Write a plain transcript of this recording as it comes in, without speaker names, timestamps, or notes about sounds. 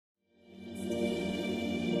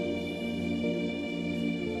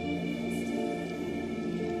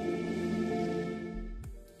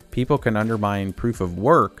people can undermine proof of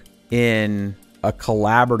work in a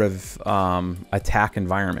collaborative attack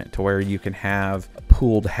environment, to where you can have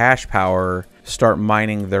pooled hash power start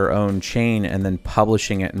mining their own chain and then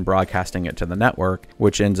publishing it and broadcasting it to the network,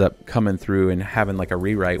 which ends up coming through and having like a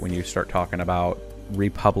rewrite when you start talking about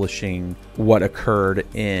republishing what occurred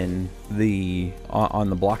in the on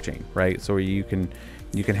the blockchain, right? So you can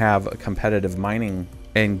have a competitive mining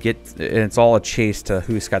and it's all a chase to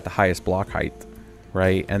who's got the highest block height,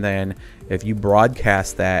 right? And then if you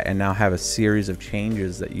broadcast that and now have a series of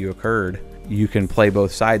changes that you occurred, you can play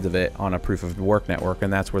both sides of it on a proof of work network,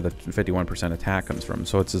 and that's where the 51% attack comes from.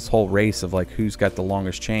 So it's this whole race of like who's got the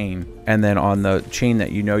longest chain, and then on the chain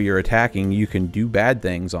that you know you're attacking, you can do bad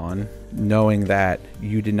things on, knowing that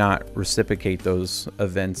you did not reciprocate those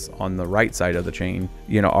events on the right side of the chain,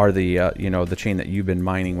 are the the chain that you've been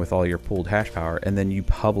mining with all your pooled hash power, and then you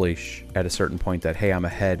publish at a certain point that, hey, I'm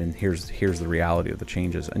ahead, and here's the reality of the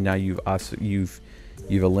changes, and now you've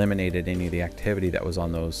eliminated any of the activity that was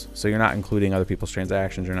on those. So you're not including other people's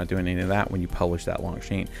transactions. You're not doing any of that when you publish that long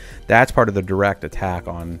chain. That's part of the direct attack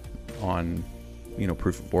on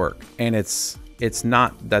proof of work. And it's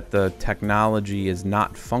not that the technology is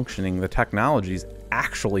not functioning. The technology is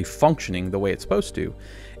actually functioning the way it's supposed to.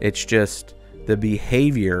 It's just the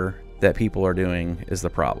behavior that people are doing is the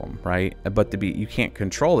problem, right? But you can't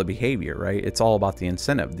control the behavior, right? It's all about the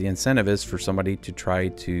incentive. The incentive is for somebody to try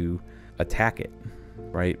to attack it,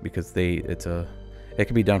 right? Because it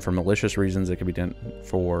can be done for malicious reasons. It can be done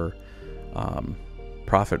for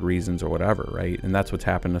profit reasons or whatever, right? And that's what's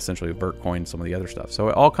happened essentially with Bitcoin, some of the other stuff. So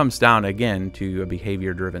it all comes down again to a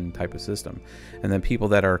behavior-driven type of system. And then people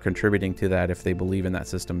that are contributing to that, if they believe in that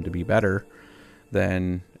system to be better,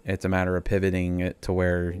 then it's a matter of pivoting it to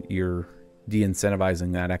where you're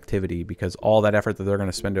de-incentivizing that activity, because all that effort that they're going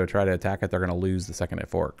to spend to try to attack it, they're going to lose the second it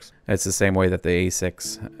forks. It's the same way that the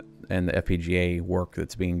ASICs and the FPGA work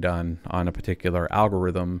that's being done on a particular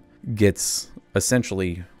algorithm gets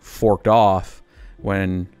essentially forked off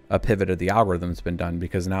when a pivot of the algorithm's been done,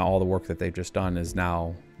 because now all the work that they've just done is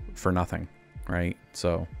now for nothing, right?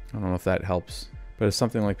 So I don't know if that helps, but if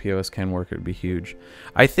something like POS can work, it would be huge.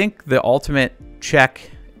 I think the ultimate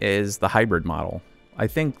check is the hybrid model. I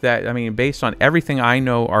think that, based on everything I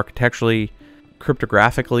know architecturally,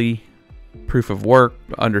 cryptographically, proof of work,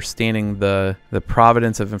 understanding the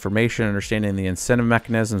provenance of information, understanding the incentive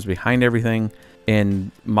mechanisms behind everything,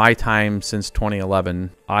 in my time since 2011,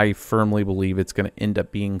 I firmly believe it's going to end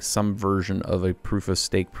up being some version of a proof of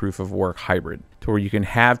stake, proof of work hybrid, to where you can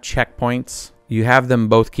have checkpoints. You have them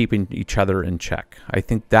both keeping each other in check. I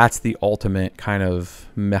think that's the ultimate kind of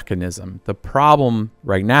mechanism. The problem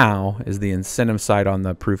right now is the incentive side on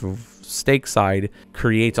the proof of stake side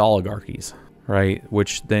creates oligarchies, right?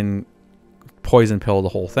 Which then poison pill the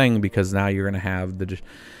whole thing, because now you're going to have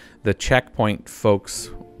the checkpoint folks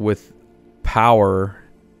with power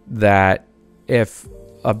that if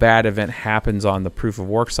a bad event happens on the proof of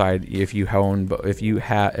work side, if you're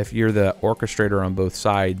the orchestrator on both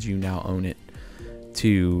sides, you now own it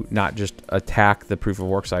to not just attack the proof of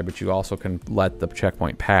work side, but you also can let the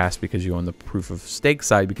checkpoint pass because you own the proof of stake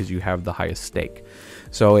side because you have the highest stake.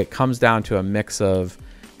 So it comes down to a mix of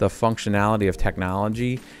the functionality of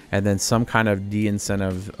technology and then some kind of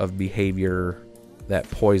de-incentive of behavior that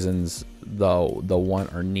poisons the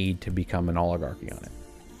want or need to become an oligarchy on it.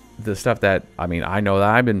 The stuff that I know that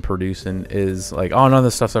I've been producing is like, oh, none of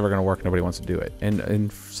this stuff's ever going to work. Nobody wants to do it. And in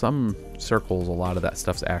some circles, a lot of that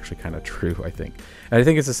stuff's actually kind of true, I think. And I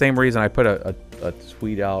think it's the same reason I put a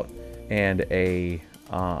tweet out and a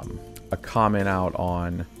comment out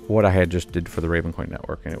on what I had just did for the Ravencoin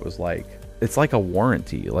network. And it was like, it's like a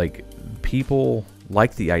warranty. Like, people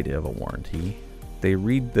like the idea of a warranty. They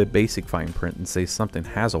read the basic fine print and say something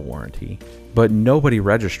has a warranty, but nobody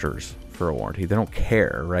registers for a warranty. They don't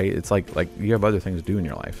care, right? It's like you have other things to do in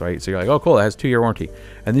your life, right? So you're like, oh, cool, it has a 2-year warranty.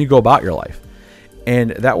 And then you go about your life.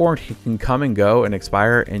 And that warranty can come and go and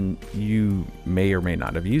expire, and you may or may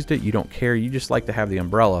not have used it. You don't care. You just like to have the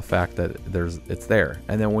umbrella fact that it's there.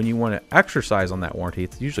 And then when you want to exercise on that warranty,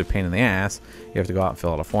 it's usually a pain in the ass. You have to go out and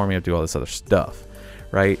fill out a form. You have to do all this other stuff,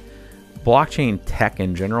 right? Blockchain tech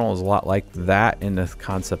in general is a lot like that, in the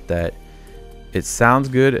concept that it sounds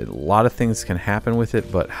good. A lot of things can happen with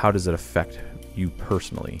it, but how does it affect you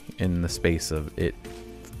personally in the space of it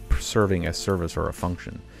serving a service or a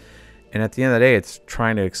function? And at the end of the day, it's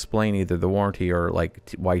trying to explain either the warranty or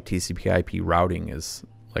like why TCP/IP routing is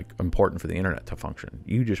like important for the internet to function.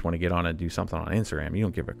 You just want to get on and do something on Instagram. You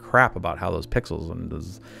don't give a crap about how those pixels and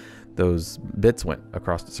those bits went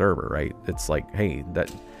across the server, right? It's like, hey,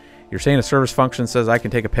 that you're saying a service function says I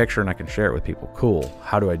can take a picture and I can share it with people. Cool.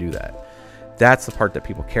 How do I do that? That's the part that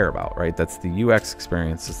people care about, right? That's the UX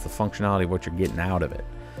experience. It's the functionality of what you're getting out of it.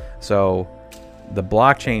 So the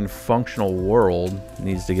blockchain functional world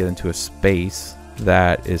needs to get into a space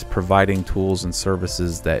that is providing tools and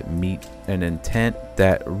services that meet an intent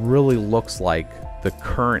that really looks like the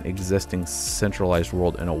current existing centralized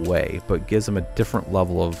world in a way, but gives them a different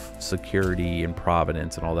level of security and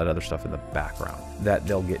provenance and all that other stuff in the background, that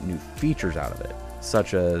they'll get new features out of it,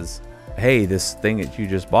 such as, hey, this thing that you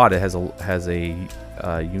just bought, it has a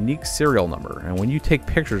unique serial number, and when you take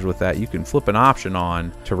pictures with that, you can flip an option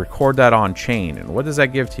on to record that on chain. And what does that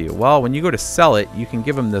give to you? Well, when you go to sell it, you can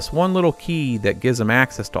give them this one little key that gives them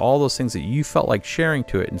access to all those things that you felt like sharing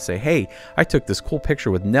to it, and say, hey, I took this cool picture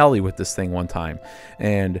with Nelly with this thing one time,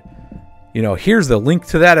 and you know, here's the link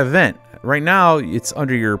to that event. Right now it's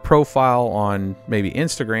under your profile on maybe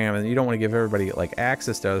Instagram, and you don't want to give everybody like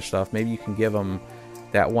access to other stuff. Maybe you can give them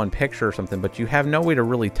that one picture or something, but you have no way to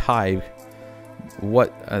really tie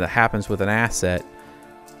what happens with an asset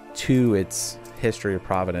to its history or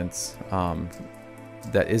provenance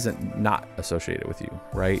that isn't not associated with you,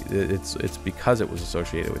 right? It's because it was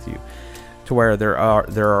associated with you, to where there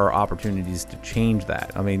are opportunities to change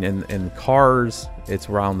that. I mean, in cars, it's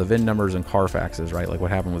around the VIN numbers and Carfaxes, right? Like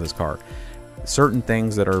what happened with this car. Certain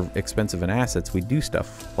things that are expensive in assets, we do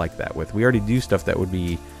stuff like that with. We already do stuff that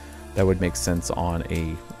would make sense on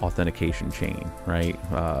a authentication chain, right?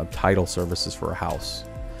 Title services for a house,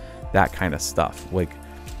 that kind of stuff. Like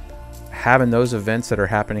having those events that are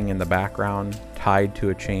happening in the background tied to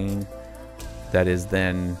a chain that is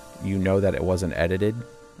then, you know, that it wasn't edited,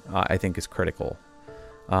 I think is critical.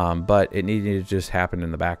 But it needed to just happen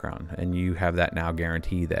in the background, and you have that now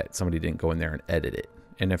guarantee that somebody didn't go in there and edit it.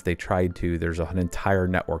 And if they tried to, there's an entire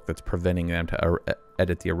network that's preventing them to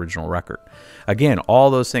edit the original record. Again,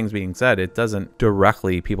 all those things being said, it doesn't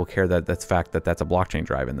directly, people care that that's fact that that's a blockchain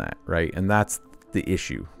driving that, right? And that's the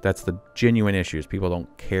issue. That's the genuine issue, is people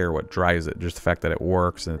don't care what drives it, just the fact that it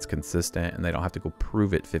works and it's consistent and they don't have to go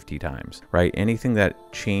prove it 50 times, right? Anything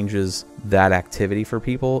that changes that activity for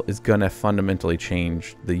people is going to fundamentally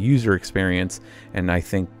change the user experience. And I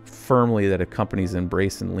think firmly that if companies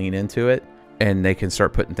embrace and lean into it, and they can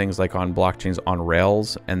start putting things like on blockchains on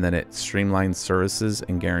rails, and then it streamlines services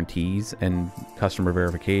and guarantees and customer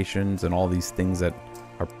verifications and all these things that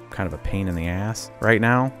are kind of a pain in the ass right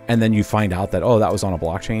now. And then you find out that, oh, that was on a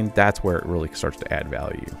blockchain. That's where it really starts to add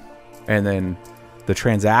value. And then the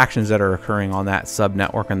transactions that are occurring on that sub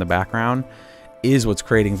network in the background is what's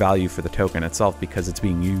creating value for the token itself, because it's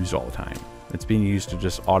being used all the time. It's being used to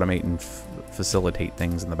just automate and facilitate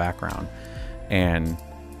things in the background. And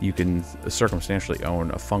you can circumstantially own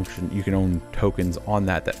a function. You can own tokens on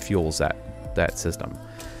that fuels that system.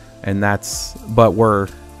 And that's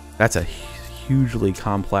a hugely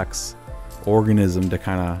complex organism to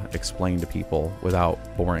kind of explain to people without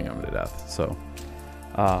boring them to death. So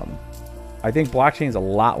I think blockchain is a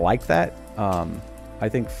lot like that. I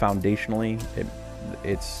think foundationally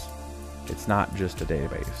it's not just a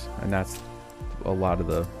database, and that's a lot of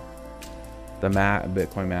the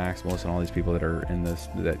Bitcoin maximalists and all these people that are in this,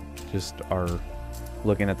 that just are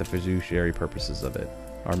looking at the fiduciary purposes of it,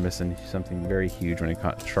 are missing something very huge when you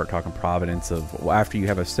start talking provenance of, well, after you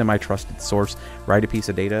have a semi-trusted source write a piece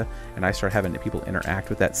of data, and I start having people interact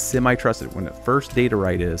with that semi-trusted, when the first data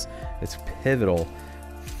write is, it's pivotal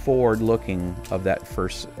forward-looking of that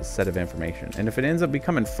first set of information. And if it ends up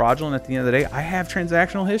becoming fraudulent at the end of the day, I have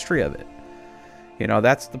transactional history of it. You know,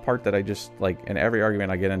 that's the part that I just, like, in every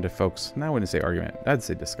argument I get into, folks, and I wouldn't say argument, I'd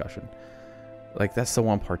say discussion. Like, that's the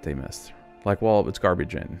one part they missed. Like, well, it's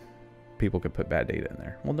garbage in. People could put bad data in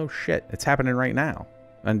there. Well, no shit. It's happening right now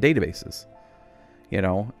on databases. You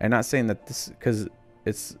know, and not saying that this, because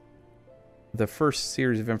it's the first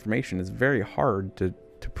series of information is very hard to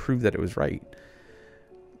prove that it was right.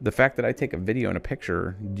 The fact that I take a video and a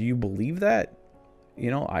picture, do you believe that? You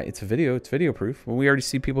know, it's a video, it's video proof. Well, we already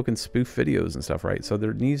see people can spoof videos and stuff, right? So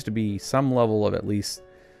there needs to be some level of, at least,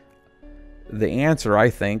 the answer, I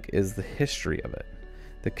think, is the history of it.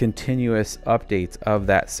 The continuous updates of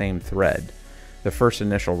that same thread. The first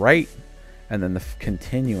initial write, and then the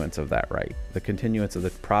continuance of that write. The continuance of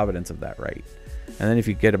the provenance of that write. And then if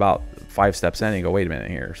you get about 5 steps in and you go, wait a minute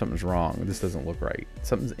here, something's wrong. This doesn't look right.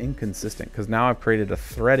 Something's inconsistent, because now I've created a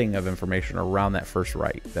threading of information around that first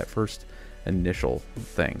write, that first initial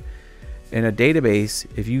thing. In a database,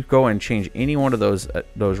 if you go and change any one of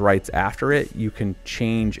those writes after it, you can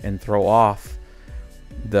change and throw off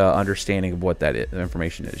the understanding of what that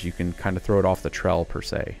information is. You can kind of throw it off the trail per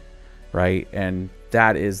se, right? And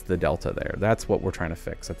that is the delta there. That's what we're trying to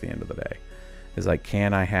fix at the end of the day. Is like,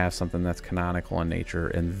 can I have something that's canonical in nature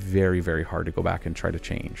and very, very hard to go back and try to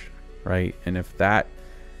change? right? And if that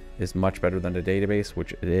is much better than a database,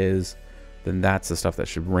 which it is, then that's the stuff that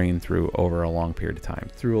should reign through over a long period of time,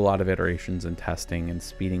 through a lot of iterations and testing and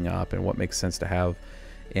speeding up, and what makes sense to have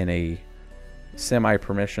in a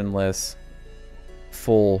semi-permissionless,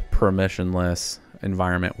 full permissionless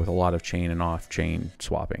environment with a lot of chain and off-chain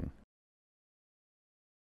swapping.